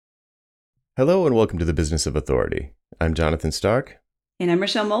Hello and welcome to the Business of Authority. I'm Jonathan Stark. And I'm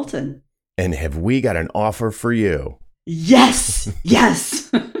Rochelle Moulton. And have we got an offer for you? Yes!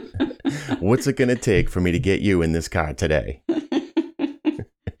 Yes! What's it going to take for me to get you in this car today?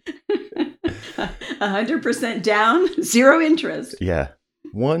 100% down, zero interest. Yeah.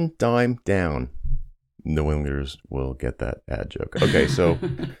 One dime down. No Englanders will get that ad joke. Okay, so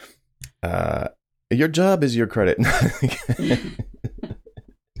your job is your credit.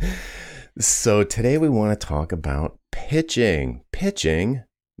 So today we want to talk about pitching. Pitching,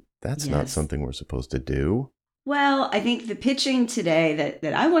 that's not something we're supposed to do. Well, I think the pitching today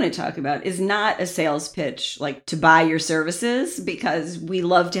that I want to talk about is not a sales pitch, like to buy your services, because we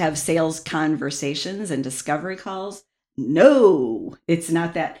love to have sales conversations and discovery calls. No, it's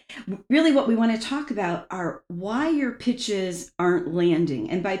not that. Really, what we want to talk about are why your pitches aren't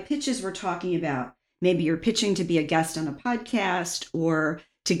landing. And by pitches, we're talking about maybe you're pitching to be a guest on a podcast or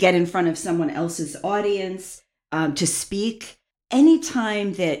to get in front of someone else's audience, to speak.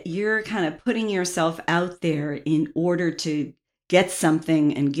 Anytime that you're kind of putting yourself out there in order to get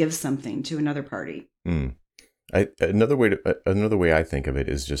something and give something to another party. Another way I think of it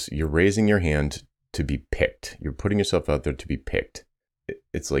is just you're raising your hand to be picked. You're putting yourself out there to be picked.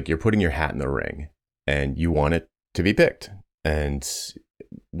 It's like you're putting your hat in the ring and you want it to be picked. And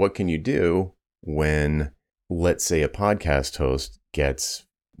what can you do when, let's say, a podcast host gets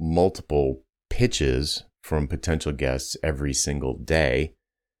multiple pitches from potential guests every single day?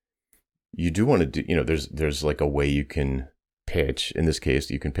 You do want to do, there's like a way you can pitch. In this case,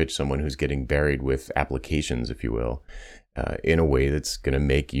 you can pitch someone who's getting buried with applications, if you will, in a way that's going to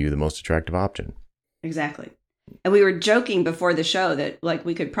make you the most attractive option. Exactly. And we were joking before the show that like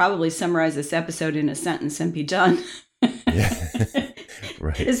we could probably summarize this episode in a sentence and be done. Yeah.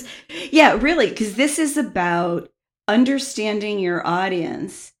 Right. Yeah, really, because this is about understanding your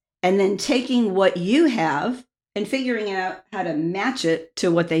audience and then taking what you have and figuring out how to match it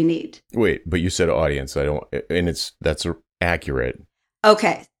to what they need. Wait, but you said audience. That's accurate.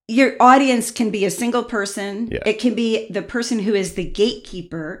 Okay. Your audience can be a single person. Yeah. It can be the person who is the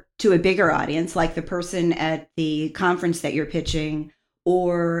gatekeeper to a bigger audience, like the person at the conference that you're pitching,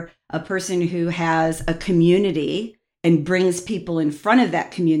 or a person who has a community and brings people in front of that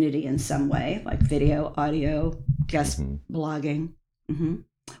community in some way, like video, audio, guest blogging,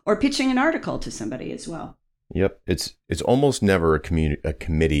 or pitching an article to somebody as well. Yep. It's almost never a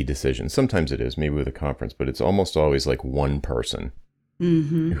committee decision. Sometimes it is, maybe with a conference, but it's almost always like one person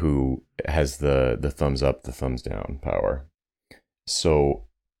who has the thumbs up, the thumbs down power. So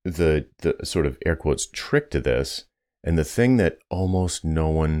the sort of air quotes trick to this, and the thing that almost no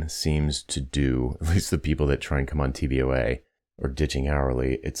one seems to do, at least the people that try and come on TVOA or Ditching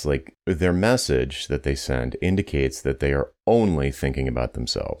Hourly, it's like their message that they send indicates that they are only thinking about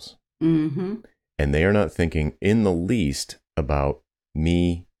themselves. And they are not thinking in the least about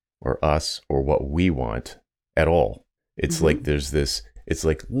me or us or what we want at all. It's like there's this, it's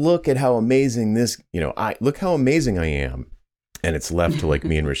like, look at how amazing this, look how amazing I am. And it's left to like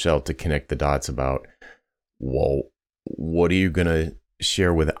me and Rochelle to connect the dots about, well, what are you going to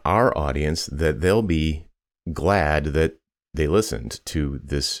share with our audience that they'll be glad that they listened to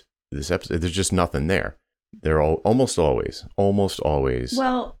this episode? There's just nothing there. They're almost always.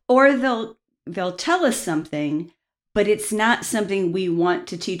 Well, or they'll tell us something, but it's not something we want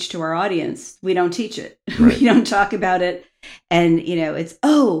to teach to our audience. We don't teach it. Right. We don't talk about it. And, it's,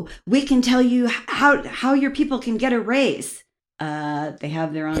 we can tell you how your people can get a raise. They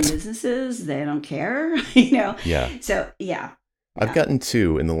have their own businesses. They don't care, Yeah. So, yeah. I've gotten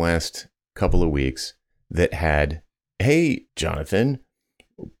two in the last couple of weeks that had, hey, Jonathan,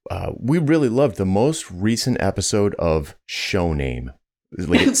 we really loved the most recent episode of Show Name.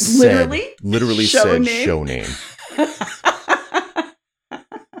 Like it literally said show name.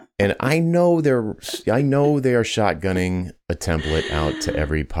 And I know they are shotgunning a template out to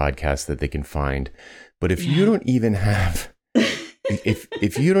every podcast that they can find. But if you don't even have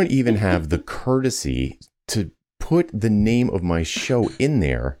if you don't even have the courtesy to put the name of my show in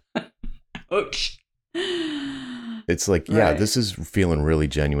there, it's like, yeah, this is feeling really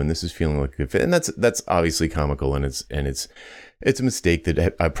genuine. This is feeling like a good fit. And that's obviously comical, and it's a mistake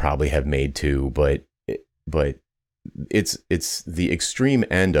that I probably have made too, but it's the extreme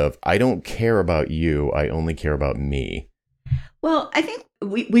end of, I don't care about you, I only care about me. Well, I think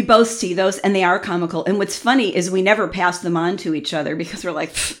we both see those, and they are comical. And what's funny is we never pass them on to each other because we're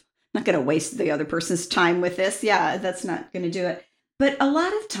like, I'm not going to waste the other person's time with this. Yeah, that's not going to do it. But a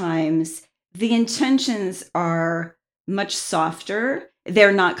lot of times the intentions are much softer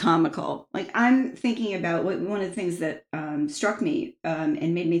they're not comical. Like, I'm thinking about one of the things that struck me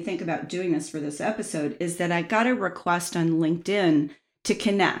and made me think about doing this for this episode is that I got a request on LinkedIn to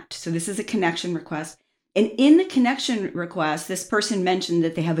connect. So this is a connection request. And in the connection request, this person mentioned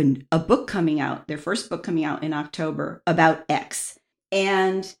that they have a book coming out, their first book coming out in October about X.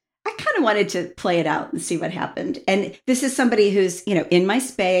 And I kind of wanted to play it out and see what happened. And this is somebody who's, in my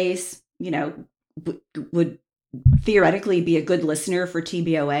space, would theoretically be a good listener for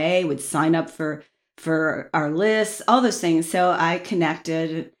TBOA, would sign up for our lists, all those things. So I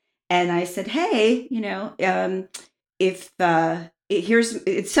connected and I said, hey,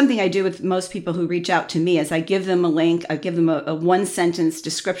 it's something I do with most people who reach out to me is I give them a link. I give them a one sentence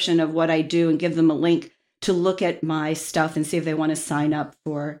description of what I do and give them a link to look at my stuff and see if they want to sign up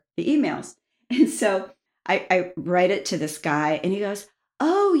for the emails. And so I write it to this guy and he goes,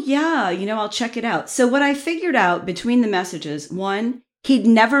 oh yeah, I'll check it out. So what I figured out between the messages, one, he'd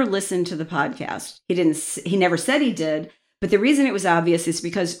never listened to the podcast. He never said he did. But the reason it was obvious is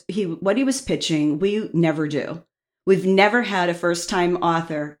because what he was pitching, we never do. We've never had a first-time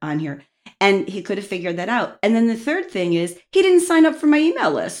author on here. And he could have figured that out. And then the third thing is he didn't sign up for my email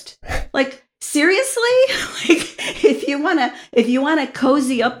list. Like, seriously? Like, if you want to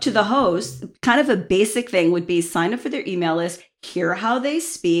cozy up to the host, kind of a basic thing would be sign up for their email list, hear how they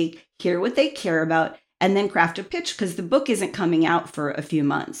speak, hear what they care about, and then craft a pitch because the book isn't coming out for a few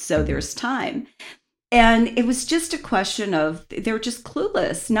months. So there's time. And it was just a question of they were just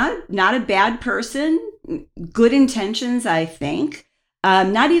clueless, not a bad person, good intentions, I think,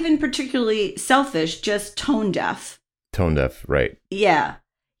 not even particularly selfish, just tone deaf. Tone deaf, right. Yeah.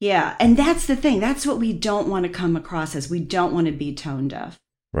 Yeah. And that's the thing. That's what we don't want to come across as. We don't want to be tone deaf.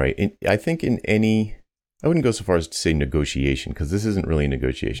 Right. I think I wouldn't go so far as to say negotiation because this isn't really a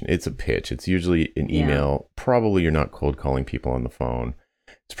negotiation. It's a pitch. It's usually an email. Yeah. Probably you're not cold calling people on the phone.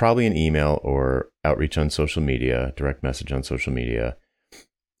 It's probably an email or outreach on social media, direct message on social media.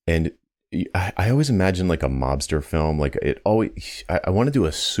 And I always imagine like a mobster film. Like I want to do a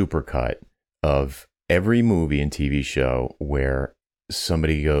supercut of every movie and TV show where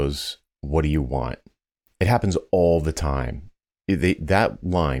somebody goes, what do you want? It happens all the time. That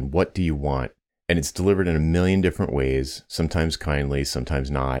line, what do you want? And it's delivered in a million different ways, sometimes kindly,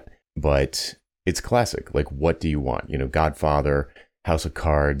 sometimes not. But it's classic. Like, what do you want? Godfather, House of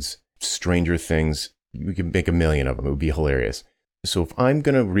Cards, Stranger Things. We could make a million of them. It would be hilarious. So if I'm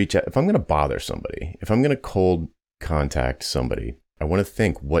going to reach out, if I'm going to bother somebody, if I'm going to cold contact somebody, I want to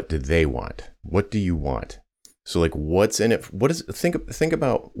think, what do they want? What do you want? So like, what's in it? Think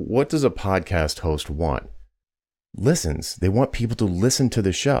about what does a podcast host want? Listens. They want people to listen to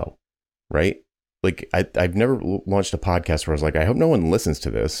the show, right? Like I've never launched a podcast where I was like, I hope no one listens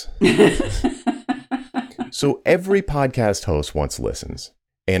to this. So every podcast host wants listens,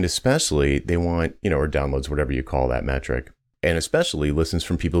 and especially they want, or downloads, whatever you call that metric, and especially listens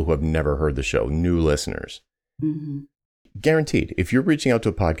from people who have never heard the show, new listeners. Mm-hmm. Guaranteed. If you're reaching out to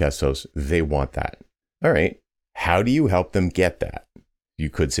a podcast host, they want that. All right. How do you help them get that? You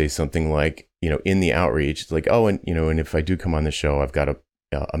could say something like, in the outreach, it's like, oh, and, and if I do come on the show, I've got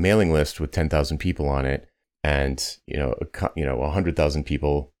a mailing list with 10,000 people on it and, 100,000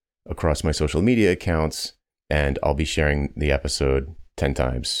 people across my social media accounts. And I'll be sharing the episode 10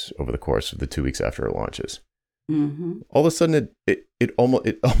 times over the course of the 2 weeks after it launches. Mm-hmm. All of a sudden, it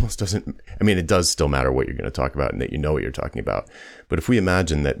almost doesn't. I mean, it does still matter what you're going to talk about and that you know what you're talking about. But if we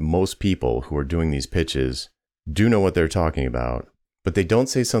imagine that most people who are doing these pitches do know what they're talking about, but they don't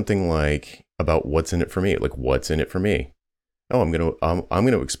say something like about what's in it for me, like what's in it for me. Oh, I'm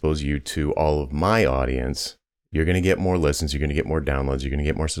going to expose you to all of my audience. You're going to get more listens. You're going to get more downloads. You're going to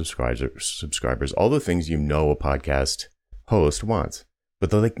get more subscribers, all the things a podcast host wants. But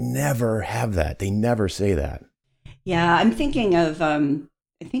they never have that. They never say that. Yeah, I'm thinking of, I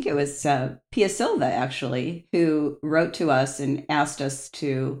think it was Pia Silva, actually, who wrote to us and asked us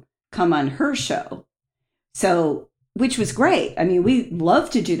to come on her show. So, which was great. I mean, we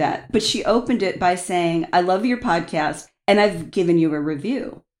love to do that. But she opened it by saying, I love your podcast, and I've given you a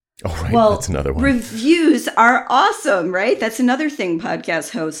review. Oh, right. Well, that's another one. Reviews are awesome, right? That's another thing podcast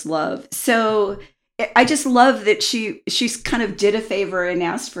hosts love. So I just love that she's kind of did a favor and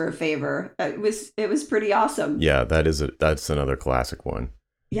asked for a favor. It was pretty awesome. Yeah, that's another classic one.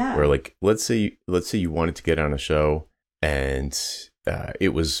 Yeah. Where like let's say you wanted to get on a show and it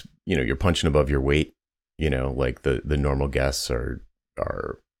was, you're punching above your weight, like the normal guests are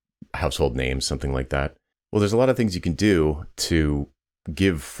household names, something like that. Well, there's a lot of things you can do to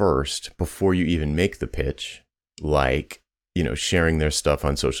give first before you even make the pitch, like sharing their stuff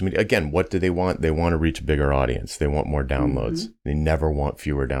on social media. Again, what do they want? They want to reach a bigger audience. They want more downloads. Mm-hmm. They never want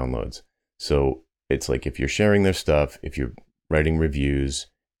fewer downloads. So it's like, if you're sharing their stuff, if you're writing reviews,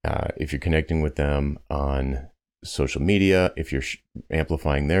 if you're connecting with them on social media, if you're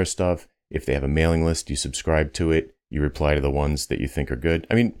amplifying their stuff, if they have a mailing list, you subscribe to it, you reply to the ones that you think are good.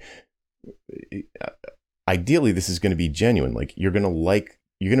 I mean, ideally, this is going to be genuine. Like, you're going to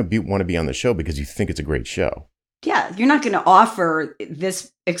want to be on the show because you think it's a great show. Yeah, you're not going to offer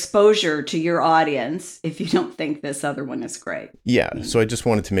this exposure to your audience if you don't think this other one is great. Yeah, so I just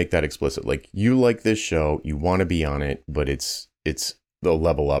wanted to make that explicit. Like, you like this show, you want to be on it, but it's the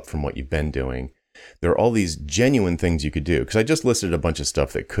level up from what you've been doing. There are all these genuine things you could do, because I just listed a bunch of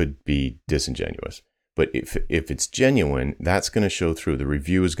stuff that could be disingenuous. But if it's genuine, that's going to show through. The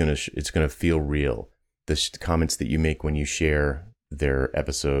review is going to it's going to feel real. The comments that you make when you share their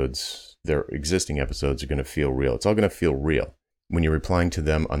episodes, their existing episodes, are going to feel real. It's all going to feel real. When you're replying to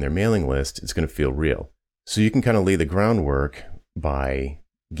them on their mailing list, it's going to feel real. So you can kind of lay the groundwork by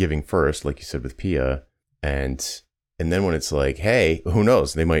giving first, like you said with Pia, and then when it's like, hey, who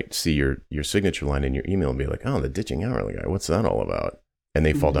knows? They might see your signature line in your email and be like, oh, the ditching hourly guy, what's that all about? And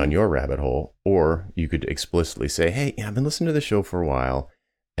they fall down your rabbit hole. Or you could explicitly say, hey, I've been listening to the show for a while,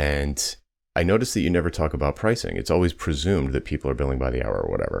 and I noticed that you never talk about pricing. It's always presumed that people are billing by the hour or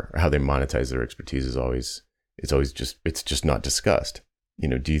whatever. Or how they monetize their expertise is it's just not discussed.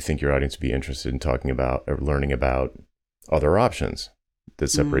 Do you think your audience would be interested in talking about or learning about other options that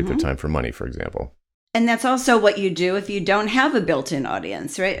separate their time from money, for example? And that's also what you do if you don't have a built-in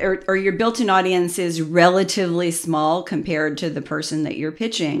audience, right? Or your built-in audience is relatively small compared to the person that you're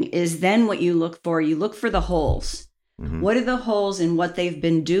pitching, is then what you look for the holes. Mm-hmm. What are the holes in what they've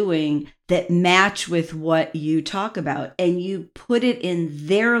been doing that match with what you talk about? And you put it in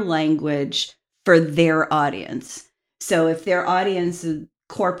their language for their audience. So if their audience is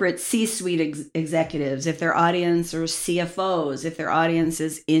corporate C-suite executives, if their audience are CFOs, if their audience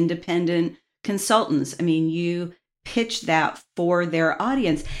is independent consultants, you pitch that for their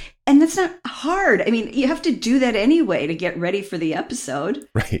audience. And that's not hard. You have to do that anyway to get ready for the episode.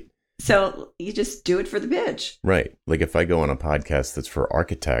 Right. So you just do it for the pitch. Right. Like, if I go on a podcast that's for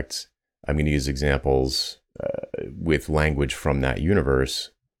architects, I'm going to use examples with language from that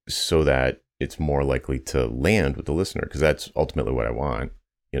universe so that it's more likely to land with the listener, because that's ultimately what I want.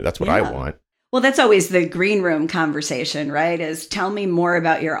 That's what I want. Well, that's always the green room conversation, right? Is tell me more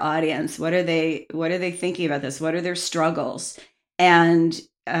about your audience. What are they thinking about this? What are their struggles? And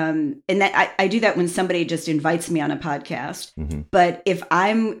that I do that when somebody just invites me on a podcast. Mm-hmm. But if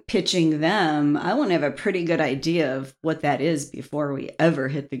I'm pitching them, I want to have a pretty good idea of what that is before we ever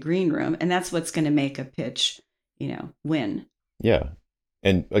hit the green room. And that's what's going to make a pitch, win. Yeah.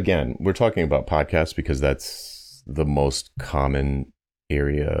 And again, we're talking about podcasts because that's the most common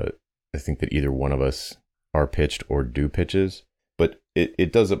area I think that either one of us are pitched or do pitches, but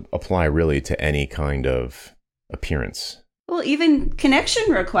it does apply really to any kind of appearance. Well, even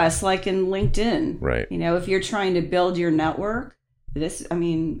connection requests like in LinkedIn. Right. If you're trying to build your network,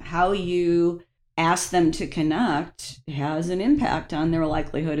 how you ask them to connect has an impact on their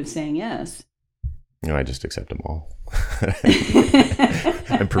likelihood of saying yes. I just accept them all.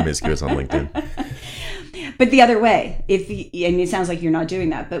 I'm promiscuous on LinkedIn. But the other way, and it sounds like you're not doing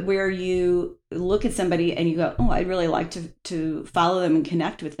that, but where you look at somebody and you go, oh, I'd really like to follow them and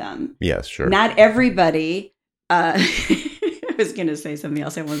connect with them. Yes, sure. Not everybody, I was going to say something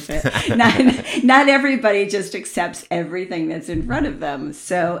else, I won't say it. Not everybody just accepts everything that's in front of them.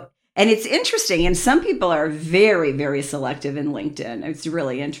 So, and it's interesting. And some people are very, very selective in LinkedIn. It's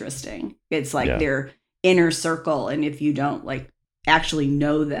really interesting. It's like their inner circle. And if you don't actually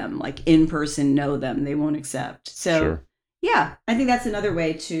know them, like in person know them, they won't accept. So yeah, I think that's another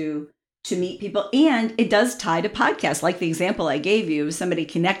way to meet people. And it does tie to podcasts. Like the example I gave you of somebody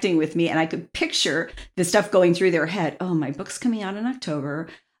connecting with me and I could picture the stuff going through their head. Oh, my book's coming out in October.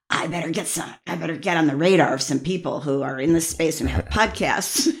 I better get on the radar of some people who are in this space and have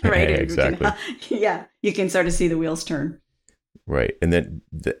podcasts, right? Exactly. You can sort of see the wheels turn. Right. And then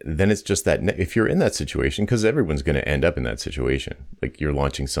it's just that if you're in that situation, because everyone's going to end up in that situation, like you're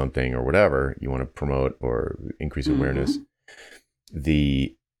launching something or whatever you want to promote or increase awareness.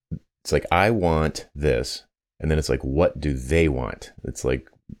 It's like, I want this. And then it's like, what do they want? It's like,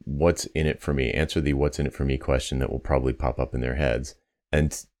 what's in it for me? Answer the what's in it for me question that will probably pop up in their heads.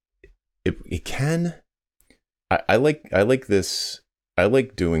 And it can, I like this. I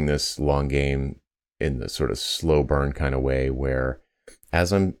like doing this long game in the sort of slow burn kind of way, where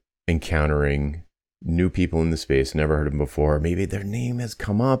as I'm encountering new people in the space, never heard of them before, maybe their name has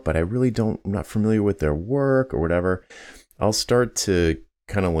come up, but I'm not familiar with their work or whatever. I'll start to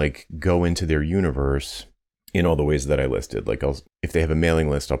kind of like go into their universe in all the ways that I listed. Like if they have a mailing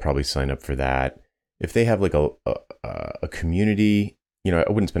list, I'll probably sign up for that. If they have like a community, you know,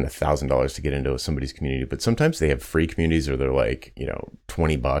 I wouldn't spend $1,000 to get into somebody's community, but sometimes they have free communities, or they're like, you know,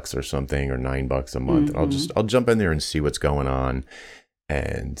 $20 or something, or $9 a month. Mm-hmm. And I'll jump in there and see what's going on,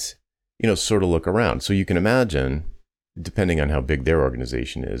 and, you know, sort of look around. So you can imagine, depending on how big their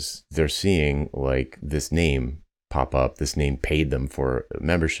organization is, they're seeing like this name pop up. This name paid them for a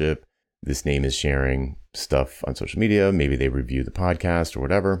membership. This name is sharing stuff on social media. Maybe they review the podcast or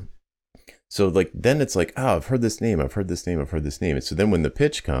whatever. So like, then it's like, oh, I've heard this name. I've heard this name. I've heard this name. And so then when the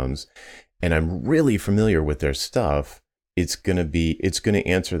pitch comes and I'm really familiar with their stuff, it's going to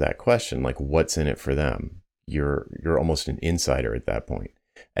answer that question. Like, what's in it for them? You're almost an insider at that point.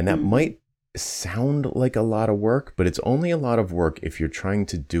 And that might sound like a lot of work, but it's only a lot of work if you're trying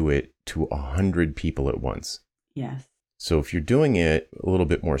to do it to 100 people at once. Yes. So if you're doing it a little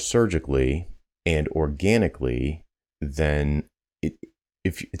bit more surgically and organically, then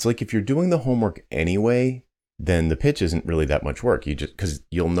if you're doing the homework anyway, then the pitch isn't really that much work. You just, because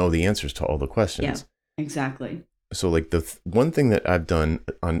you'll know the answers to all the questions. Yeah, exactly. So like the one thing that I've done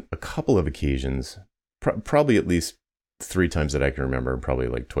on a couple of occasions, probably at least 3 times that I can remember, probably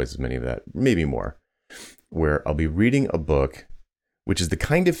like twice as many of that, maybe more, where I'll be reading a book, which is the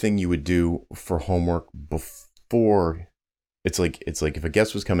kind of thing you would do for homework before. It's like if a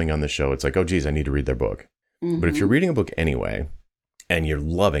guest was coming on the show, it's like, oh geez, I need to read their book. Mm-hmm. But if you're reading a book anyway, and you're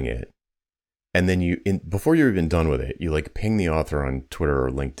loving it, and then before you're even done with it, you like ping the author on Twitter or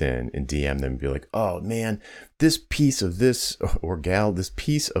LinkedIn and DM them and be like, oh man, this piece of this, or gal, this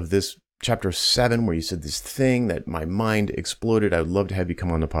piece of this chapter 7 where you said this thing that my mind exploded. I would love to have you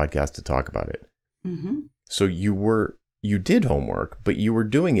come on the podcast to talk about it. Mm-hmm. So you did homework, but you were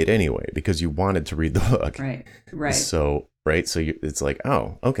doing it anyway because you wanted to read the book. Right. So it's like,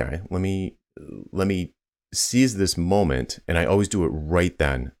 oh, okay, let me seize this moment, and I always do it right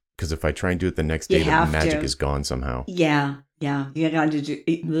then, because if I try and do it the next day, the magic is gone somehow. Yeah. You have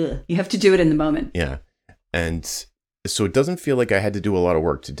to do it in the moment. Yeah, and so it doesn't feel like I had to do a lot of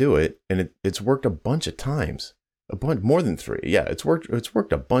work to do it, and it's worked a bunch of times, more than 3. Yeah, it's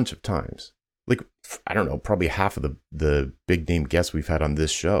worked a bunch of times. Like, I don't know, probably half of the big name guests we've had on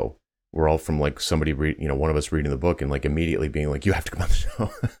this show were all from like somebody one of us reading the book and like immediately being like, you have to come on the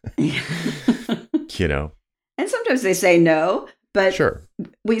show. You know. And sometimes they say no, but sure,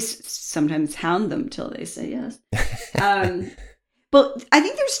 we sometimes hound them till they say yes. But I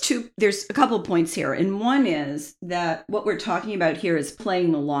think there's a couple of points here. And one is that what we're talking about here is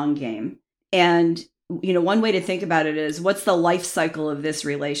playing the long game. And, you know, one way to think about it is, what's the life cycle of this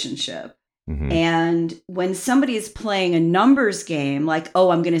relationship? Mm-hmm. And when somebody is playing a numbers game, like,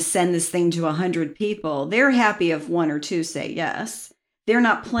 oh, I'm going to send this thing to 100 people, they're happy if 1 or 2 say yes. They're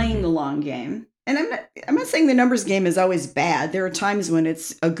not playing the long game. And I'm not saying the numbers game is always bad. There are times when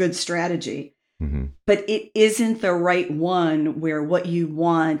it's a good strategy, but it isn't the right one where what you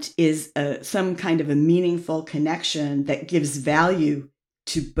want is some kind of a meaningful connection that gives value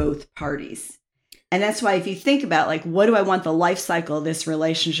to both parties. And that's why if you think about, like, what do I want the life cycle of this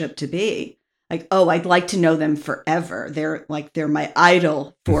relationship to be? Like, oh, I'd like to know them forever. They're my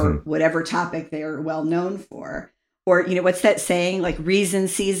idol for whatever topic they're well known for. Or, you know, what's that saying? Like, reason,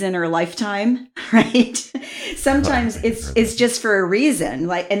 season, or lifetime, right? Sometimes it's just for a reason.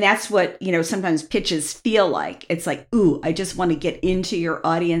 Like, and that's what, you know, sometimes pitches feel like. It's like, ooh, I just want to get into your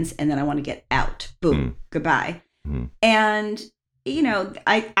audience and then I want to get out. Boom, goodbye. And, you know,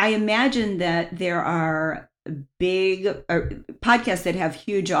 I imagine that there are big podcasts that have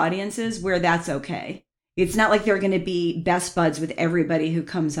huge audiences where that's okay. It's not like they're going to be best buds with everybody who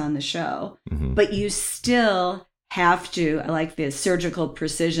comes on the show, but you still have to, I like the surgical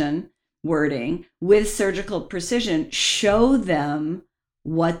precision wording, with surgical precision, show them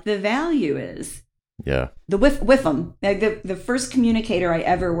what the value is. Yeah. The WIFM, the first communicator I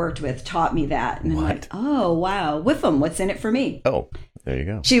ever worked with taught me that. And I'm like, oh, wow, WIFM, what's in it for me? Oh, there you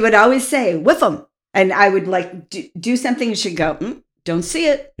go. She would always say, WIFM. And I would like do something and she'd go, don't see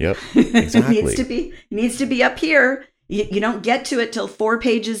it. Yep, exactly. It needs to be up here. You don't get to it till 4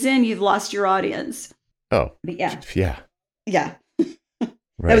 pages in, you've lost your audience. Oh, but yeah. Right.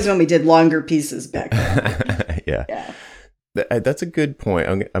 That was when we did longer pieces back then. Yeah. That's a good point.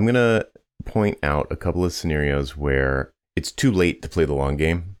 I'm going to point out a couple of scenarios where it's too late to play the long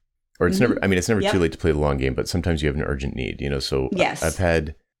game, or it's never too late to play the long game, but sometimes you have an urgent need, you know? So yes. I've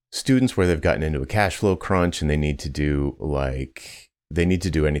had students where they've gotten into a cash flow crunch and they need to do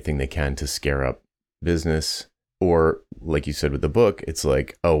anything they can to scare up business. Or like you said with the book, it's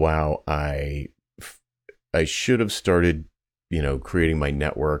like, oh, wow, I should have started creating my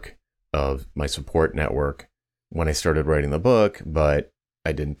network of my support network when I started writing the book, but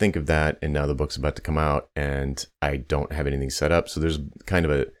I didn't think of that. And now the book's about to come out and I don't have anything set up. So there's kind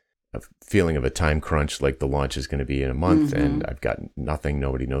of a feeling of a time crunch, like the launch is going to be in a month and I've got nothing.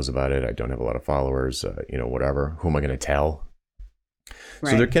 Nobody knows about it. I don't have a lot of followers, whatever. Who am I going to tell?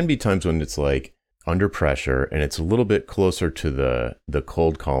 Right. So there can be times when it's like under pressure and it's a little bit closer to the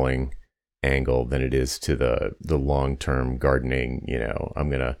cold calling angle than it is to the long-term gardening. I'm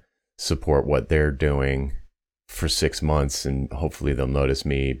going to support what they're doing for 6 months and hopefully they'll notice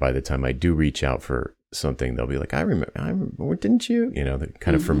me. By the time I do reach out for something, they'll be like, I remember, didn't you? They're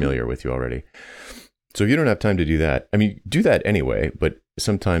kind of familiar with you already. So if you don't have time to do that, do that anyway, but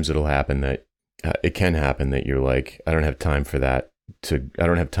sometimes it'll happen that it can happen that you're like, I don't have time for that. I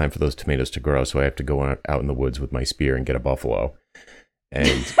don't have time for those tomatoes to grow. So I have to go out in the woods with my spear and get a buffalo.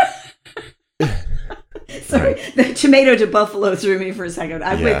 And sorry, right. The tomato to buffalo threw me for a second.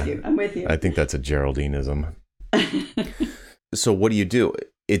 I'm with you. I think that's a Geraldineism. So what do?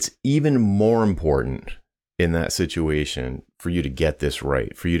 It's even more important in that situation for you to get this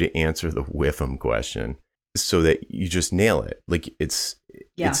right, for you to answer the WIFM question so that you just nail it. Like it's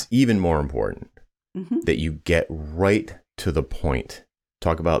even more important that you get right to the point.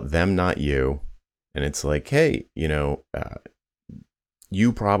 Talk about them, not you. And it's like, hey,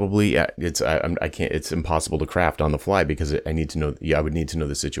 you probably, it's impossible to craft on the fly because I need to know, I would need to know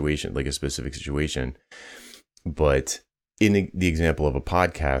the situation, like a specific situation. But in the example of a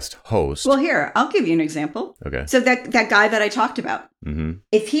podcast host. Well, here, I'll give you an example. Okay. So that guy that I talked about,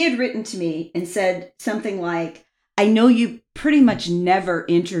 if he had written to me and said something like, I know you pretty much never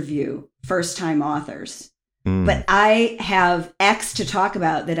interview first-time authors, but I have X to talk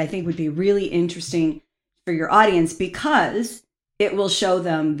about that I think would be really interesting for your audience because it will show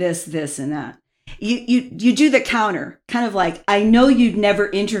them this, this, and that. You do the counter, kind of like, I know you'd never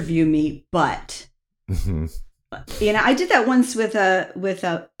interview me, but... I did that once with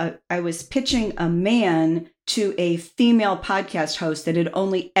I was pitching a man to a female podcast host that had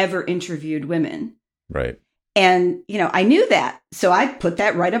only ever interviewed women. Right. And, I knew that. So I put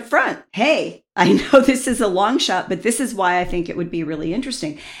that right up front. Hey, I know this is a long shot, but this is why I think it would be really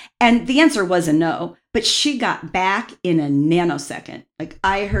interesting. And the answer was a no, but she got back in a nanosecond. Like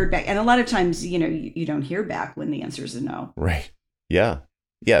I heard back. And a lot of times, you don't hear back when the answer is a no. Right. Yeah.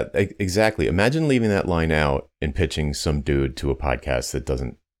 Yeah, exactly. Imagine leaving that line out and pitching some dude to a podcast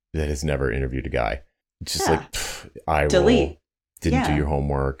that has never interviewed a guy. It's just like, delete. Didn't do your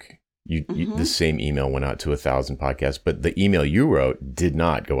homework. You the same email went out to 1,000 podcasts, but the email you wrote did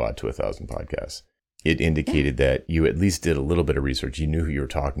not go out to 1,000 podcasts. It indicated that you at least did a little bit of research. You knew who you were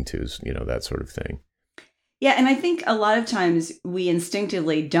talking to, that sort of thing. Yeah, and I think a lot of times we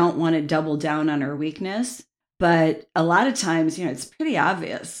instinctively don't want to double down on our weakness. But a lot of times, it's pretty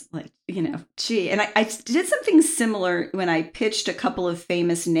obvious, like, gee, and I did something similar when I pitched a couple of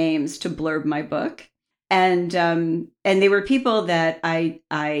famous names to blurb my book. And they were people that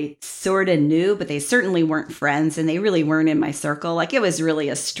I sort of knew, but they certainly weren't friends and they really weren't in my circle. Like it was really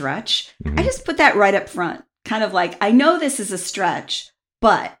a stretch. I just put that right up front, kind of like, I know this is a stretch,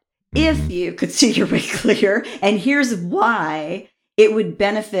 but if you could see your way clear, and here's why. It would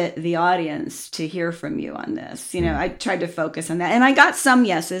benefit the audience to hear from you on this. I tried to focus on that. And I got some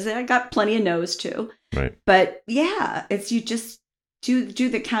yeses and I got plenty of no's too. Right. But yeah, it's you just do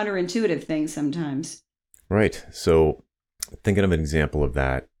the counterintuitive thing sometimes. Right. So thinking of an example of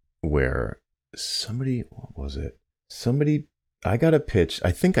that where what was it? I got a pitch.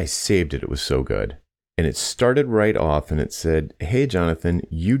 I think I saved it. It was so good. And it started right off and it said, hey, Jonathan,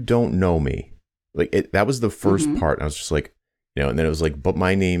 you don't know me. Like that was the first part. And I was just like, and then it was like, but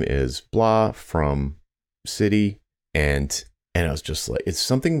my name is blah from city. And I was just like,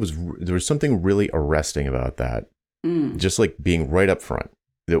 there was something really arresting about that. Just like being right up front.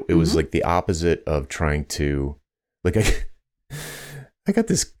 It was like the opposite of trying to, like, I got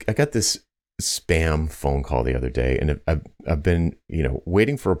this spam phone call the other day and I've been,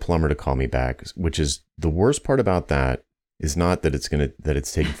 waiting for a plumber to call me back, which is the worst part about that. Is not that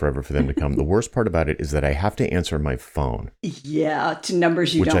it's taking forever for them to come. The worst part about it is that I have to answer my phone. Yeah, to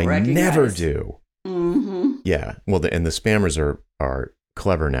numbers you don't recognize. Which I never do. Yeah. Well, and the spammers are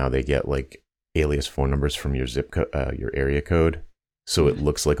clever now. They get like alias phone numbers from your zip code, your area code, so it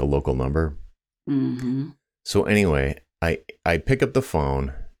looks like a local number. So anyway, I pick up the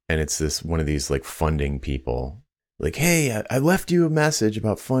phone and it's one of these like funding people. Like, hey, I left you a message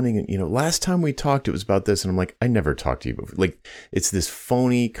about funding. And, last time we talked, it was about this. And I'm like, I never talked to you before. Like, it's this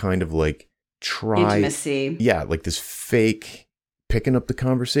phony kind of like intimacy. Yeah, like this fake picking up the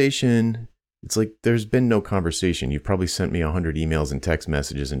conversation. It's like there's been no conversation. You've probably sent me 100 emails and text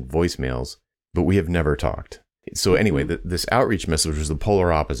messages and voicemails, but we have never talked. So anyway, this outreach message was the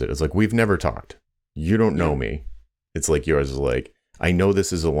polar opposite. It's like, we've never talked. You don't know me. It's like yours is like, I know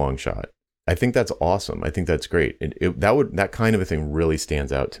this is a long shot. I think that's awesome. I think that's great. That kind of a thing really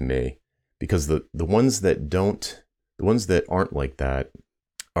stands out to me, because the ones that aren't like that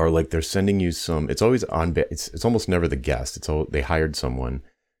are like, they're sending you some, it's always it's almost never the guest. They hired someone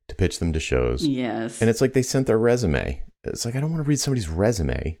to pitch them to shows. Yes. And it's like they sent their resume. It's like, I don't want to read somebody's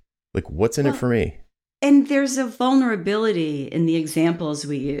resume. Like, what's in it for me? And there's a vulnerability in the examples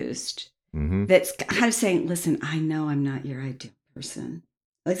we used that's kind of saying, listen, I know I'm not your ideal person.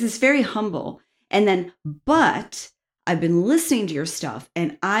 Like, it's very humble. And then, but I've been listening to your stuff,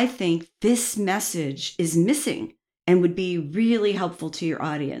 and I think this message is missing and would be really helpful to your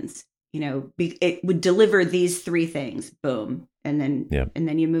audience. You know, it would deliver these 3 things, boom. And then, and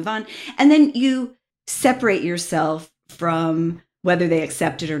then you move on. And then you separate yourself from whether they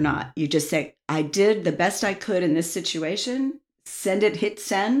accept it or not. You just say, I did the best I could in this situation, hit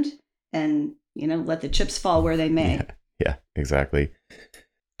send, and, you know, let the chips fall where they may. Yeah, exactly.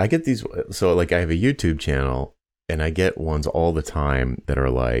 I get these. So like, I have a YouTube channel, and I get ones all the time that are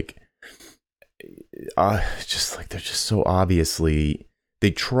like, just like, they're just so obviously,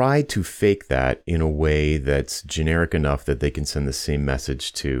 they try to fake that in a way that's generic enough that they can send the same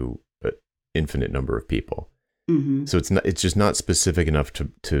message to an infinite number of people. So it's just not specific enough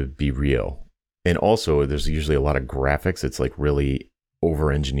to be real. And also, there's usually a lot of graphics. It's like really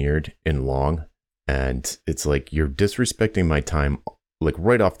over-engineered and long. And it's like, you're disrespecting my time. Like,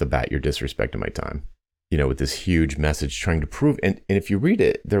 right off the bat, you're disrespecting my time, you know, with this huge message trying to prove. And if you read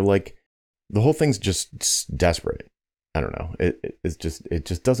it, they're like, the whole thing's just desperate. I don't know. It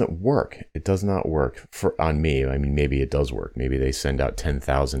just doesn't work. It does not work on me. I mean, maybe it does work. Maybe they send out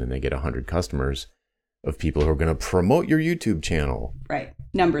 10,000 and they get 100 customers of people who are going to promote your YouTube channel. Right.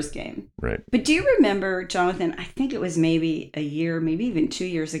 Numbers game. Right. But do you remember, Jonathan, I think it was maybe a year, maybe even 2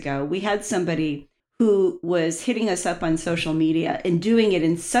 years ago, we had somebody who was hitting us up on social media and doing it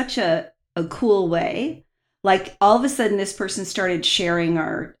in such a cool way. Like, all of a sudden, this person started sharing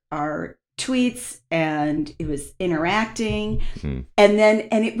our tweets, and it was interacting. And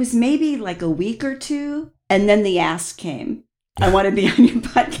it was maybe like a week or two. And then the ask came, I want to be on your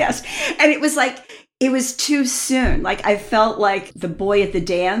podcast. And it was like, it was too soon. Like, I felt like the boy at the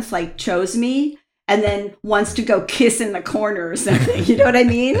dance, like, chose me and then wants to go kiss in the corner or something. You know what I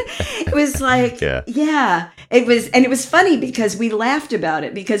mean? It was like, yeah, it was. And it was funny because we laughed about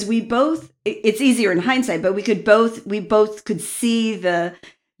it, because we both, it's easier in hindsight, but we both could see the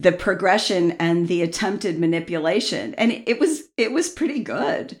progression and the attempted manipulation. And it was pretty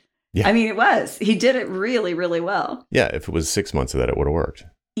good. Yeah. I mean, it was. He did it really, really well. Yeah, if it was 6 months of that, it would have worked.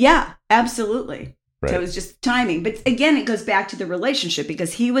 Yeah, absolutely. Right. So it was just timing. But again, it goes back to the relationship,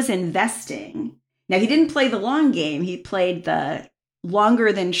 because he was investing. Now, he didn't play the long game. He played the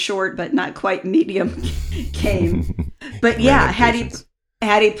longer than short, but not quite medium game. But yeah, had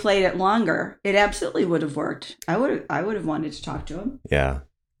he played it longer, it absolutely would have worked. I would have wanted to talk to him. Yeah.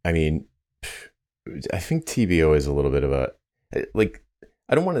 I mean, I think TBO is a little bit of a, like,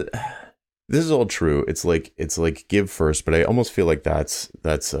 I don't want to, this is all true. It's like give first, but I almost feel like that's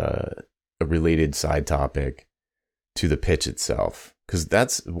a related side topic to the pitch itself. Cause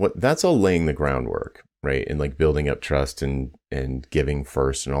that's all laying the groundwork, right? And like building up trust and giving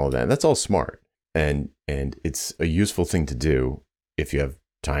first and all of that. And that's all smart. And it's a useful thing to do if you have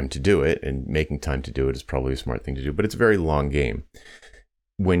time to do it, and making time to do it is probably a smart thing to do, but it's a very long game.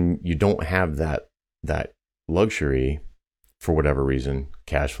 When you don't have that luxury for whatever reason,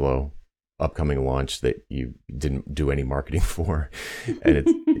 cash flow, upcoming launch that you didn't do any marketing for, and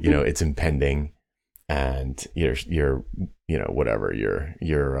it's, you know, it's impending, and your whatever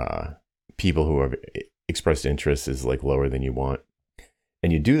your people who have expressed interest is like lower than you want,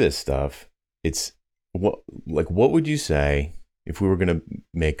 and you do this stuff. It's what would you say if we were going to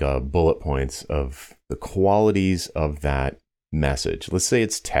make bullet points of the qualities of that message? Let's say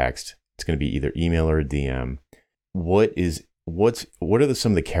it's text. It's going to be either email or DM. What are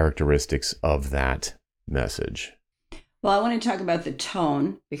some of the characteristics of that message? Well, I want to talk about the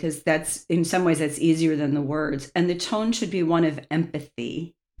tone, because that's, in some ways, that's easier than the words. And the tone should be one of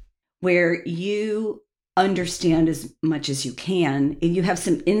empathy, where you understand as much as you can, and you have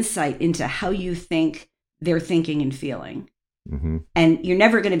some insight into how you think they're thinking and feeling. Mm-hmm. And you're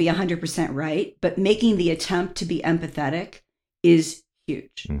never going to be 100% right, but making the attempt to be empathetic is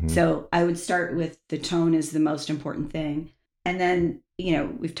huge. Mm-hmm. So I would start with the tone is the most important thing. And then, you know,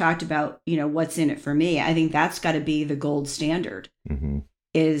 we've talked about, you know, what's in it for me. I think that's got to be the gold standard. Mm-hmm.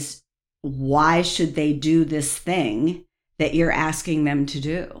 Is why should they do this thing that you're asking them to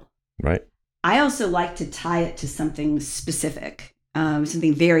do? Right. I also like to tie it to something specific,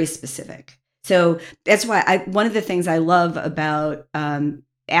 something very specific. So that's why one of the things I love about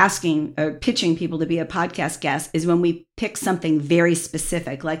asking or pitching people to be a podcast guest is when we pick something very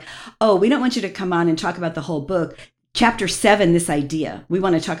specific, like, oh, we don't want you to come on and talk about the whole book. Chapter 7, this idea, we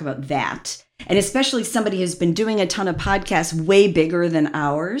want to talk about that. And especially somebody who's been doing a ton of podcasts way bigger than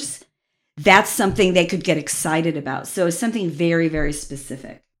ours, that's something they could get excited about. So it's something very, very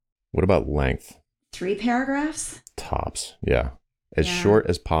specific. What about length? 3 paragraphs? Tops. Yeah. As short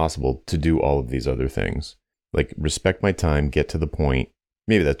as possible to do all of these other things. Like, respect my time, get to the point.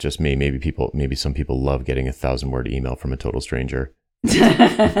 Maybe that's just me. Maybe some people love getting a 1,000-word email from a total stranger. But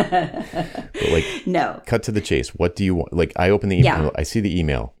like, no. Cut to the chase. What do you want? Like, I open the email. I see the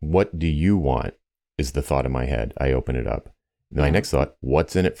email. What do you want? Is the thought in my head. I open it up. My next thought,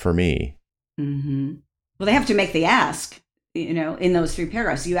 what's in it for me? Mm-hmm. Well, they have to make the ask. In those 3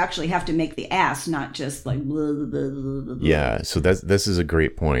 paragraphs, you actually have to make the ask, not just like blah, blah, blah, blah, blah. Yeah. So this is a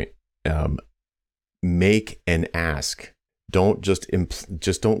great point. Make an ask. Don't just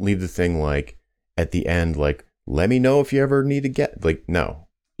don't leave the thing like at the end, like, let me know if you ever need to get, like, no.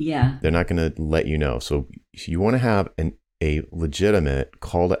 Yeah. They're not going to let you know. So you want to have a legitimate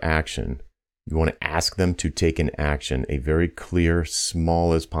call to action. You want to ask them to take an action, a very clear,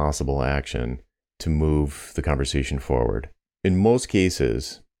 small as possible action to move the conversation forward. In most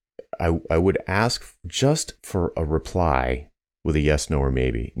cases, I would ask just for a reply with a yes, no, or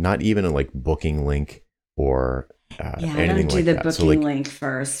maybe. Not even a like booking link or anything like that. I don't do the booking link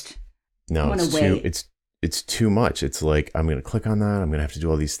first. No, it's too much. It's like, I'm going to click on that. I'm going to have to do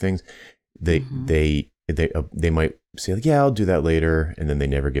all these things. They might say like, yeah, I'll do that later, and then they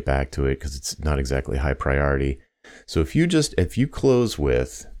never get back to it because it's not exactly high priority. So if you close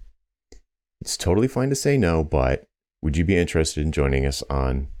with, it's totally fine to say no, but would you be interested in joining us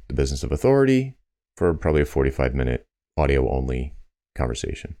on The Business of Authority for probably a 45-minute audio-only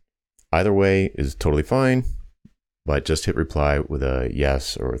conversation? Either way is totally fine, but just hit reply with a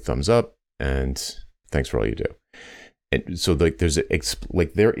yes or a thumbs up, and thanks for all you do. And so like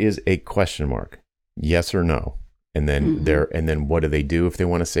there is a question mark, yes or no, and then then what do they do if they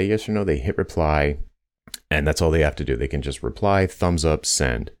want to say yes or no? They hit reply, and that's all they have to do. They can just reply, thumbs up,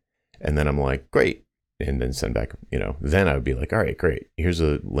 send. And then I'm like, great. And then send back, then I would be like, all right, great. Here's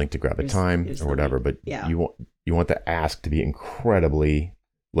a link to grab a time or whatever. But you want the ask to be incredibly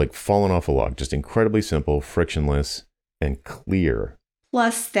like falling off a log, just incredibly simple, frictionless, and clear.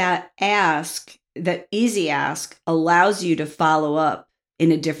 Plus that easy ask allows you to follow up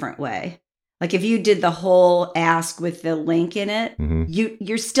in a different way. Like if you did the whole ask with the link in it,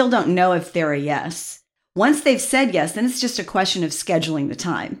 you still don't know if they're a yes. Once they've said yes, then it's just a question of scheduling the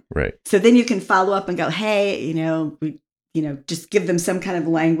time. Right. So then you can follow up and go, hey, just give them some kind of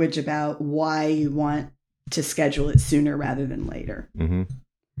language about why you want to schedule it sooner rather than later. Mm-hmm.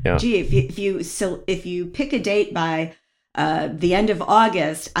 Yeah. Gee, if you pick a date by the end of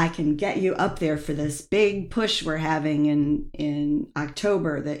August, I can get you up there for this big push we're having in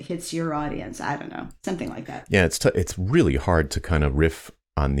October that hits your audience. I don't know, something like that. Yeah, it's really hard to kind of riff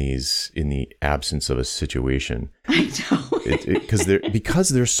on these in the absence of a situation. I know. because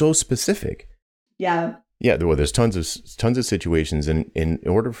they're so specific. Yeah. Yeah. Well, there's tons of situations, and in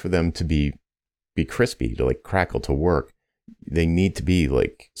order for them to be crispy, to like crackle, to work, they need to be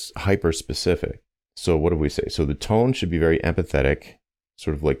like hyper specific. So what do we say? So the tone should be very empathetic,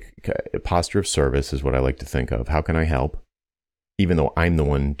 sort of like a posture of service is what I like to think of. How can I help? Even though I'm the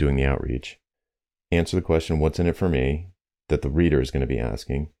one doing the outreach. Answer the question, what's in it for me? That the reader is going to be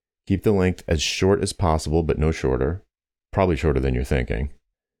asking. Keep the length as short as possible, but no shorter, probably shorter than you're thinking.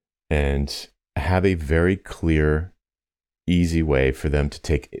 And have a very clear, easy way for them to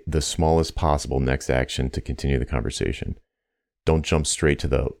take the smallest possible next action to continue the conversation. Don't jump straight to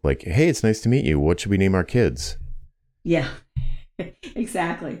the like, hey, it's nice to meet you. What should we name our kids? Yeah,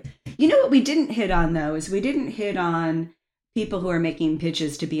 exactly. You know what we didn't hit on though, is we didn't hit on people who are making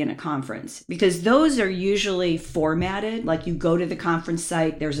pitches to be in a conference, because those are usually formatted. Like you go to the conference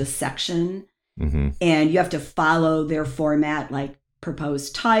site, there's a section and you have to follow their format, like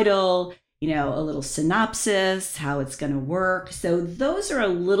proposed title, a little synopsis, how it's going to work. So those are a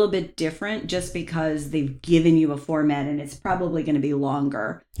little bit different just because they've given you a format and it's probably going to be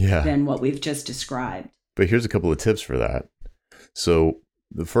longer than what we've just described. But here's a couple of tips for that. So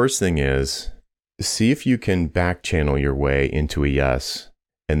the first thing is, see if you can back channel your way into a yes.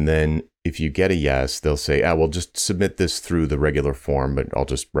 And then if you get a yes, they'll say, well, just submit this through the regular form, but I'll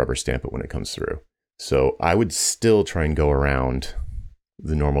just rubber stamp it when it comes through. So I would still try and go around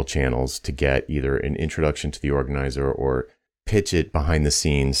the normal channels to get either an introduction to the organizer or pitch it behind the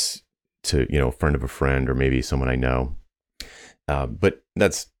scenes to, a friend of a friend or maybe someone I know. But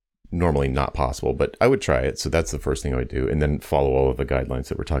that's normally not possible, but I would try it. So that's the first thing I would do. And then follow all of the guidelines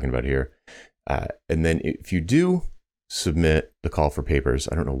that we're talking about here. And then if you do submit the call for papers,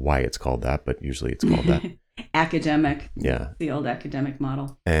 I don't know why it's called that, but usually it's called that. Academic. Yeah. The old academic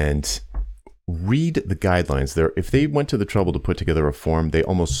model. And read the guidelines there. If they went to the trouble to put together a form, they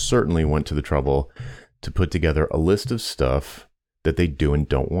almost certainly went to the trouble to put together a list of stuff that they do and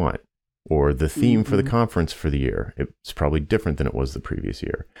don't want, or the theme for the conference for the year. It's probably different than it was the previous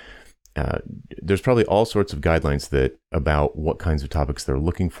year. There's probably all sorts of guidelines that about what kinds of topics they're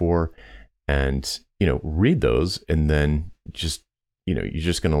looking for, and read those, and then just you're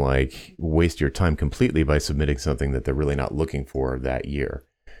just going to like waste your time completely by submitting something that they're really not looking for that year.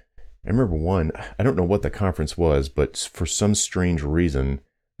 I remember one, I don't know what the conference was, but for some strange reason,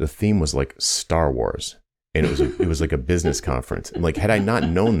 the theme was like Star Wars, and it was like a business conference. And like, had I not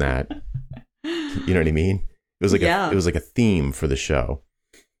known that, you know what I mean? It was like it was like a theme for the show.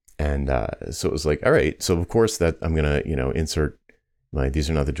 And so it was like, all right, so of course that I'm going to, insert like, these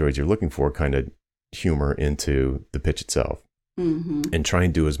are not the droids you're looking for kind of humor into the pitch itself, and try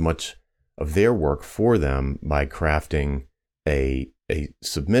and do as much of their work for them by crafting a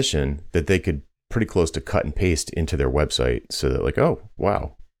submission that they could pretty close to cut and paste into their website, so that like, oh,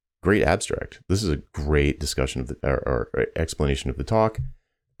 wow, great abstract. This is a great discussion of the or explanation of the talk,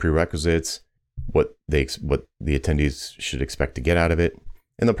 prerequisites, what the attendees should expect to get out of it.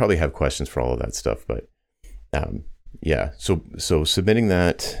 And they'll probably have questions for all of that stuff. But yeah, so submitting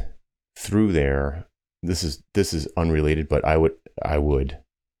that through there, this is unrelated, but I would,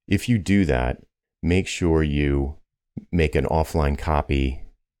 if you do that, make sure you make an offline copy,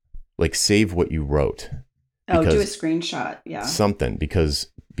 like save what you wrote. Oh, do a screenshot. Yeah. Something,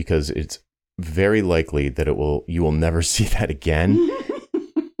 because it's very likely that you will never see that again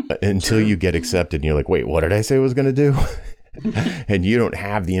until you get accepted and you're like, wait, what did I say I was going to do? And you don't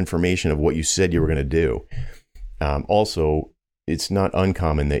have the information of what you said you were going to do. Also, it's not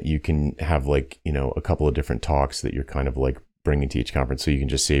uncommon that you can have like, a couple of different talks that you're kind of like bringing to each conference. So you can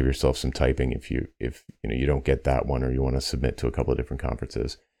just save yourself some typing if you don't get that one, or you want to submit to a couple of different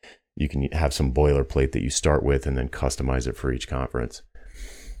conferences. You can have some boilerplate that you start with and then customize it for each conference.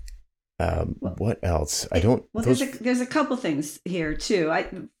 What else? There's a couple things here too.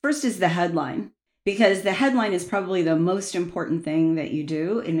 First is the headline, because the headline is probably the most important thing that you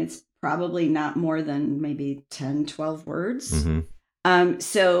do, and it's probably not more than maybe 10, 12 words.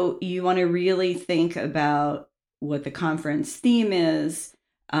 So you want to really think about what the conference theme is.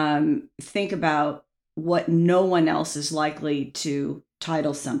 Think about what no one else is likely to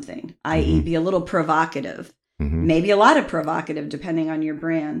title something, i.e. be a little provocative, maybe a lot of provocative, depending on your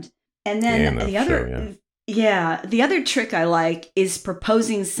brand. And then the other trick I like is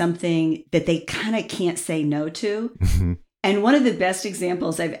proposing something that they kind of can't say no to. And one of the best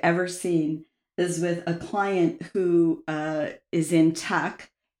examples I've ever seen is with a client who is in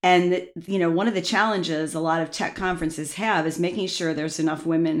tech. And, one of the challenges a lot of tech conferences have is making sure there's enough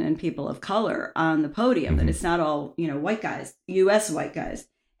women and people of color on the podium, that it's not all, white guys, US white guys.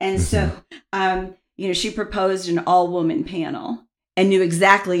 And so, she proposed an all-woman panel and knew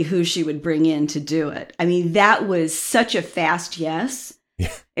exactly who she would bring in to do it. I mean, that was such a fast yes.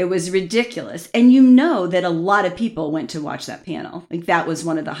 Yeah. It was ridiculous. And that a lot of people went to watch that panel. Like, that was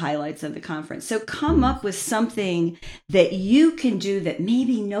one of the highlights of the conference. So come up with something that you can do that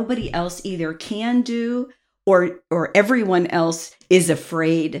maybe nobody else either can do or everyone else is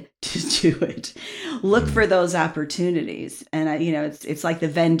afraid to do it. Look for those opportunities. And, it's like the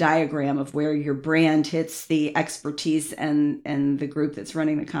Venn diagram of where your brand hits the expertise and the group that's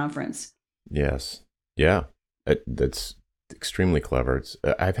running the conference. Yes. Yeah. That's extremely clever.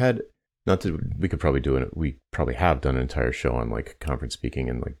 We could probably do it. We probably have done an entire show on like conference speaking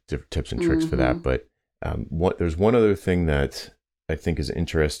and like different tips and tricks for that. But there's one other thing that I think is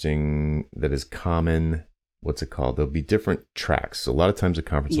interesting that is common. What's it called? There'll be different tracks. So a lot of times at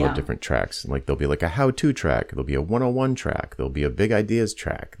conferences will have different tracks. Like there'll be like a how-to track. There'll be a 101 track. There'll be a big ideas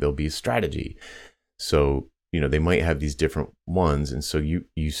track. There'll be strategy. So, they might have these different ones. And so you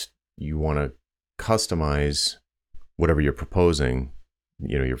want to customize whatever you're proposing,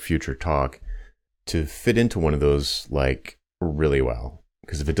 your future talk, to fit into one of those like really well.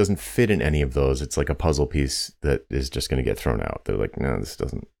 Because if it doesn't fit in any of those, it's like a puzzle piece that is just going to get thrown out. They're like, no,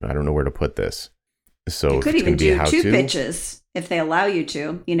 I don't know where to put this. So you could even do two pitches if they allow you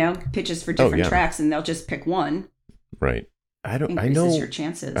to, pitches for different tracks, and they'll just pick one. Right. I know your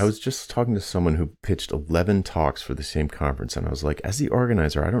chances. I was just talking to someone who pitched 11 talks for the same conference, and I was like, as the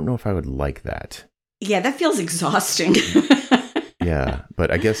organizer, I don't know if I would like that. Yeah, that feels exhausting. Yeah,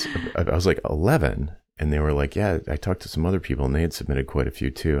 but I guess I was like 11, and they were like, yeah, I talked to some other people, and they had submitted quite a few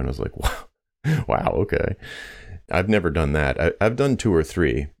too, and I was like, wow, okay. I've never done that. I've done 2 or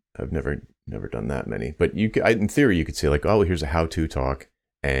 3. I've never done that many. But in theory, you could say like, oh, here's a how-to talk,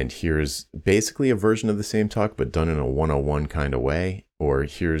 and here's basically a version of the same talk, but done in a 101 kind of way. Or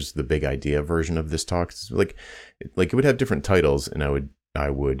here's the big idea version of this talk. It's like it would have different titles, and and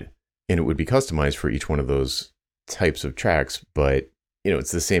it would be customized for each one of those types of tracks. But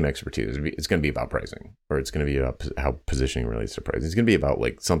it's the same expertise. It's going to be about pricing, or it's going to be about how positioning relates to pricing. It's going to be about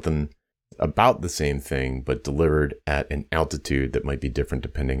like something about the same thing, but delivered at an altitude that might be different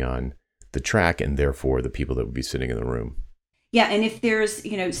depending on the track and therefore the people that would be sitting in the room. Yeah. And if there's,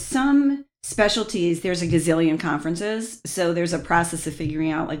 some specialties, there's a gazillion conferences. So there's a process of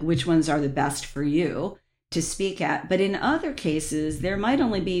figuring out like which ones are the best for you to speak at. But in other cases, there might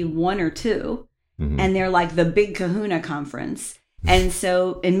only be 1 or 2, and they're like the big kahuna conference. And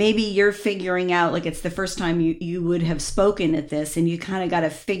maybe you're figuring out like it's the first time you would have spoken at this, and you kind of got to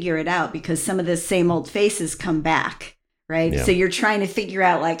figure it out because some of the same old faces come back, right? Yeah. So you're trying to figure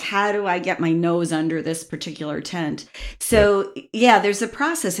out like, how do I get my nose under this particular tent? So yeah, there's a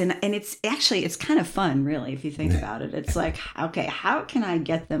process, and it's kind of fun, really, if you think about it. It's like, okay, how can I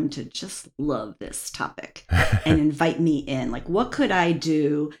get them to just love this topic and invite me in? Like, what could I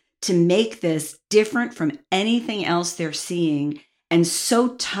do to make this different from anything else they're seeing? And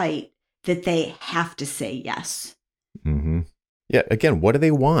so tight that they have to say yes. Mm-hmm. Yeah. Again, what do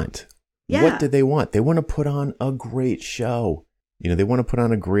they want? Yeah. What do they want? They want to put on a great show. They want to put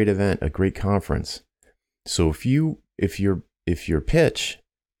on a great event, a great conference. So if your pitch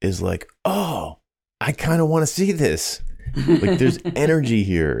is like, oh, I kind of want to see this. Like there's energy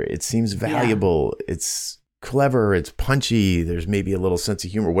here. It seems valuable. Yeah. It's clever. It's punchy. There's maybe a little sense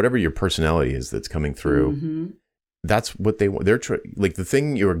of humor, whatever your personality is that's coming through. Mm-hmm. That's what they want. Like the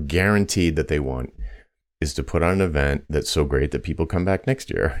thing you're guaranteed that they want is to put on an event that's so great that people come back next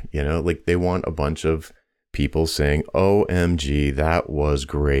year. Like they want a bunch of people saying, OMG, that was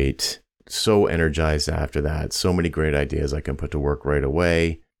great. So energized after that. So many great ideas I can put to work right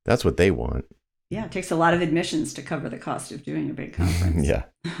away. That's what they want. Yeah, it takes a lot of admissions to cover the cost of doing a big conference.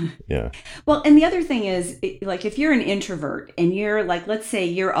 Yeah. Well, and the other thing is, like, if you're an introvert and you're like, let's say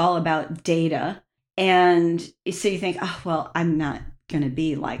you're all about data, and so you think, oh, well, I'm not going to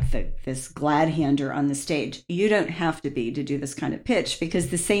be like this glad hander on the stage. You don't have to be to do this kind of pitch, because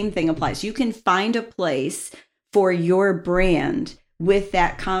the same thing applies. You can find a place for your brand with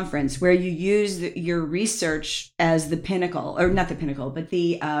that conference where you use your research as the pinnacle, or not the pinnacle, but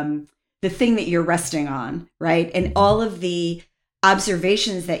the thing that you're resting on, right? And all of the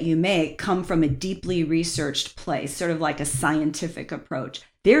observations that you make come from a deeply researched place, sort of like a scientific approach.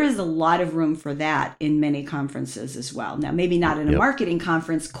 There is a lot of room for that in many conferences as well. Now, maybe not in a marketing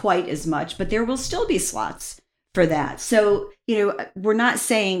conference quite as much, but there will still be slots for that. So, we're not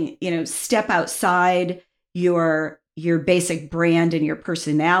saying, step outside your basic brand and your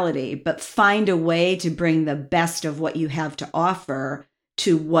personality, but find a way to bring the best of what you have to offer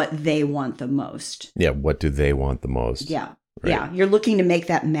to what they want the most. Yeah. What do they want the most? Yeah. Right. Yeah. You're looking to make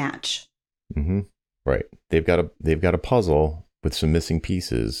that match. Mm-hmm. Right. They've got a puzzle with some missing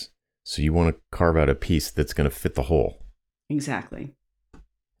pieces. So you want to carve out a piece that's going to fit the whole. Exactly.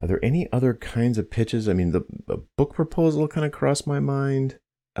 Are there any other kinds of pitches? I mean, the book proposal kind of crossed my mind,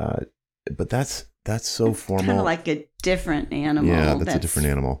 but that's so formal. Kind of like a different animal. Yeah, that's a different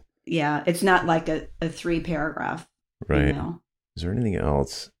animal. Yeah, it's not like a 3-paragraph. Right. Is there anything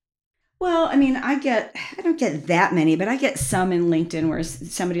else? Well, I mean, I don't get that many, but I get some in LinkedIn where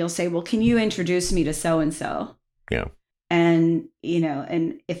somebody will say, well, can you introduce me to so-and-so? Yeah. And,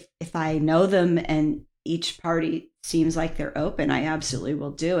 and if I know them and each party seems like they're open, I absolutely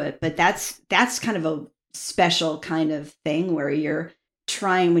will do it. But that's kind of a special kind of thing where when you're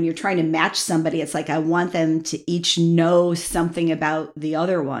trying to match somebody, it's like, I want them to each know something about the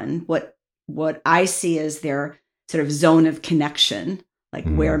other one. What I see as their sort of zone of connection, like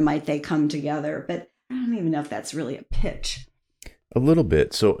where might they come together? But I don't even know if that's really a pitch. A little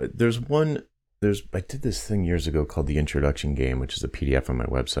bit. So I did this thing years ago called the Introduction Game, which is a PDF on my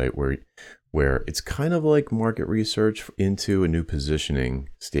website where it's kind of like market research into a new positioning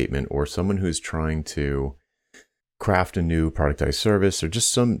statement, or someone who's trying to craft a new productized service, or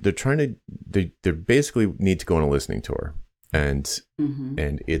just they basically need to go on a listening tour. And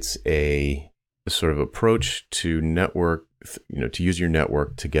it's a sort of approach to network, to use your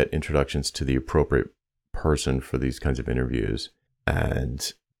network to get introductions to the appropriate person for these kinds of interviews.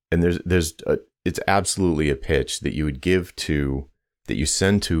 And it's absolutely a pitch that you would that you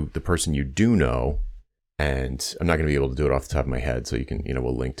send to the person you do know. And I'm not going to be able to do it off the top of my head. So you can,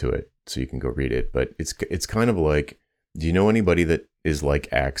 we'll link to it so you can go read it. But it's kind of like, do you know anybody that is like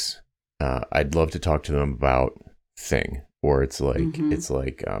X? I'd love to talk to them about thing. Or it's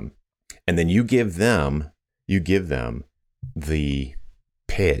like, and then you give them the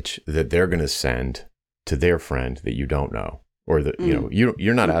pitch that they're going to send to their friend that you don't know. Or that,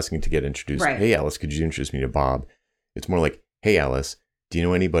 you're not asking to get introduced. Right. Hey, Alice, could you introduce me to Bob? It's more like, hey, Alice, do you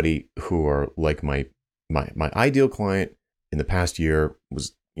know anybody who are like my ideal client in the past year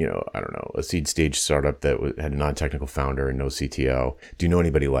was, I don't know, a seed stage startup that had a non-technical founder and no CTO. Do you know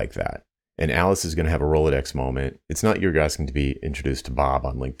anybody like that? And Alice is going to have a Rolodex moment. It's not you're asking to be introduced to Bob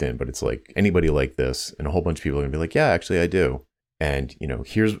on LinkedIn, but it's like anybody like this. And a whole bunch of people are going to be like, yeah, actually I do. And,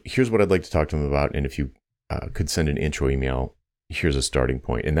 here's what I'd like to talk to them about. And if you could send an intro email, here's a starting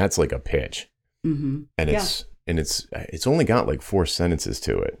point. And that's like a pitch. Mm-hmm. And it's only got like 4 sentences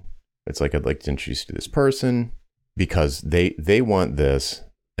to it. It's like, I'd like to introduce you to this person because they want this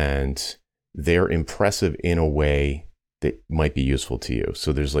and they're impressive in a way that might be useful to you.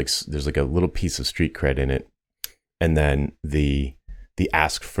 So there's like a little piece of street cred in it. And then the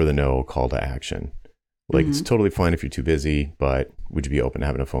ask for the no call to action. Like, it's totally fine if you're too busy, but would you be open to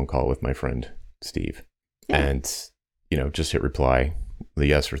having a phone call with my friend, Steve? Yeah. And, just hit reply, the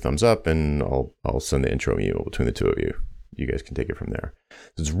yes or thumbs up, and I'll send the intro email between the two of you. You guys can take it from there.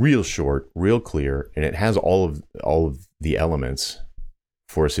 So it's real short, real clear, and it has all of the elements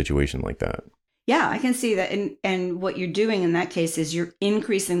for a situation like that. Yeah, I can see that. And what you're doing in that case is you're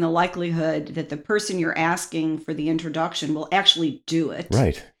increasing the likelihood that the person you're asking for the introduction will actually do it.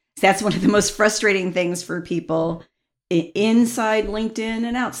 Right. That's one of the most frustrating things for people inside LinkedIn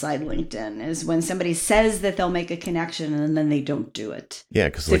and outside LinkedIn is when somebody says that they'll make a connection and then they don't do it. Yeah,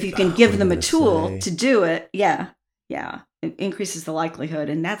 because so if you can give them a tool to do it, yeah, it increases the likelihood,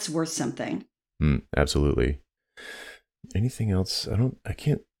 and that's worth something. Absolutely. Anything else? I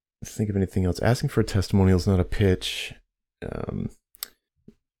can't think of anything else. Asking for a testimonial is not a pitch.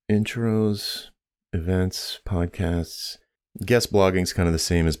 Intros, events, podcasts. Guest blogging is kind of the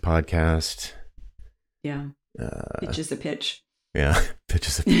same as podcast. Yeah. Pitch is a pitch. Yeah. Pitch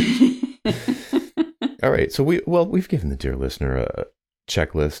is a pitch. All right. So we've given the dear listener a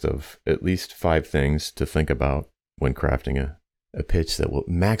checklist of at least 5 things to think about when crafting a pitch that will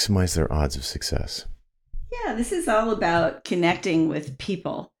maximize their odds of success. Yeah. This is all about connecting with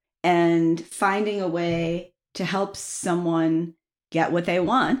people and finding a way to help someone get what they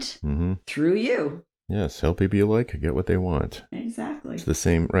want through you. Yes, help people you like get what they want. Exactly. It's the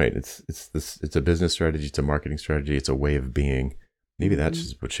same, right? It's a business strategy. It's a marketing strategy. It's a way of being. Maybe that's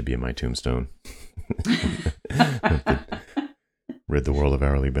just what should be in my tombstone. Rid the world of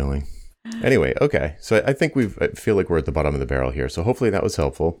hourly billing. Anyway, okay. So I feel like we're at the bottom of the barrel here. So hopefully that was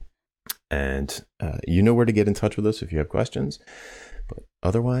helpful. And you know where to get in touch with us if you have questions. But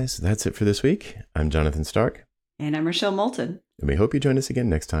otherwise, that's it for this week. I'm Jonathan Stark. And I'm Rochelle Moulton. And we hope you join us again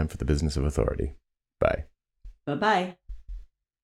next time for The Business of Authority. Bye. Bye-bye.